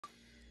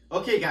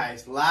Okay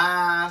guys,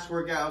 last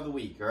workout of the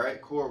week, all right?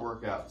 Core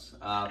workouts.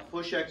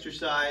 Push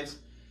exercise.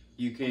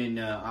 You can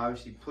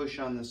obviously push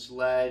on the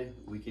sled.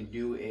 We can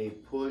do a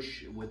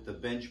push with the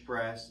bench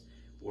press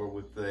or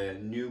with the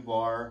new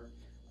bar.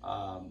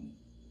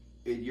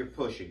 You're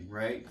pushing,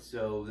 right?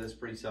 So that's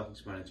pretty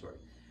self-explanatory.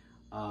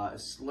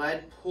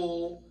 Sled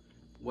pull,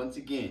 once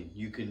again,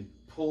 you can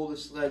pull the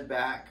sled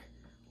back,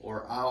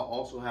 or I'll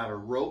also have a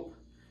rope,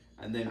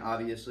 and then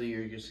obviously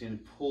you're just going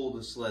to pull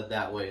the sled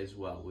that way as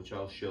well, which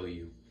I'll show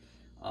you.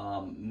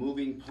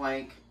 Moving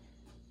plank,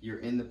 you're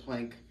in the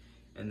plank,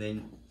 and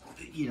then,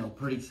 you know,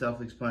 pretty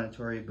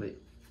self-explanatory, but,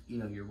 you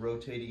know, you're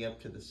rotating up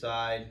to the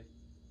side,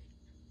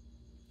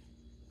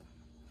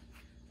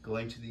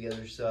 going to the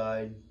other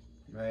side,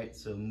 right?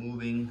 So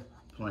moving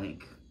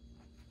plank,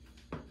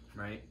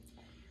 right?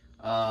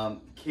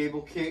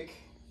 Cable kick,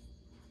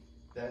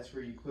 that's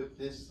where you put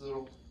this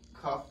little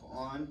cuff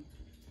on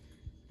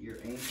your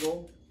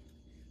ankle,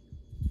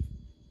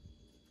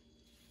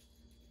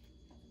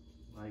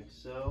 like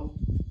so,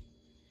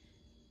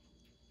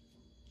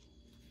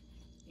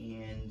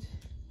 and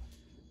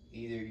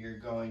either you're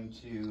going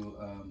to,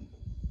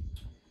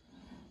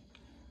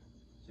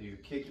 so you're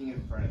kicking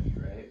in front of you,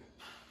 right?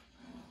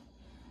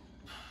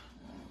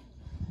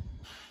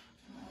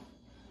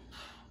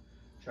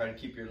 Try to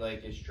keep your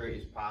leg as straight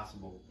as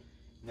possible.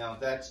 Now if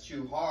that's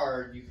too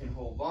hard, you can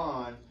hold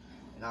on,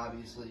 and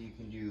obviously you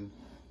can do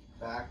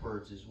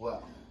backwards as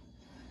well,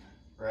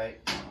 right?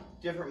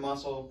 Different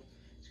muscle.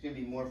 It's going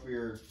to be more for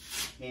your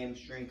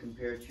hamstring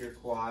compared to your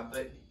quad,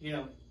 but you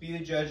know, be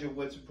the judge of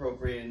what's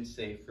appropriate and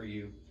safe for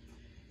you.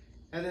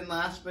 And then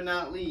last but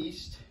not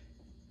least,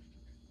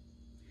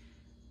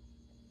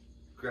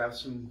 grab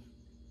some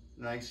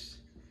nice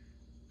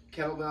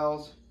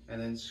kettlebells and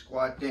then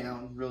squat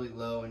down really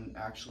low and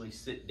actually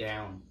sit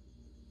down,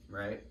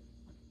 right?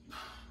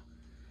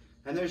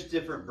 And there's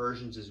different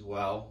versions as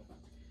well.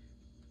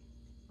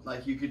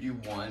 Like you could do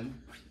one,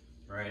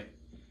 right?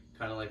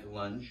 Kind of like a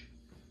lunge.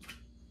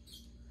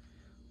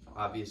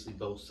 Obviously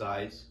both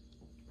sides,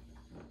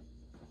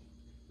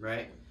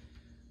 right?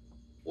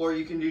 Or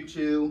you can do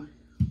two,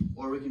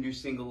 or we can do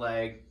single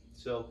leg.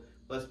 So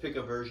let's pick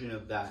a version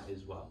of that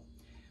as well.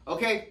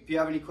 Okay, if you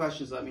have any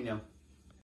questions, let me know.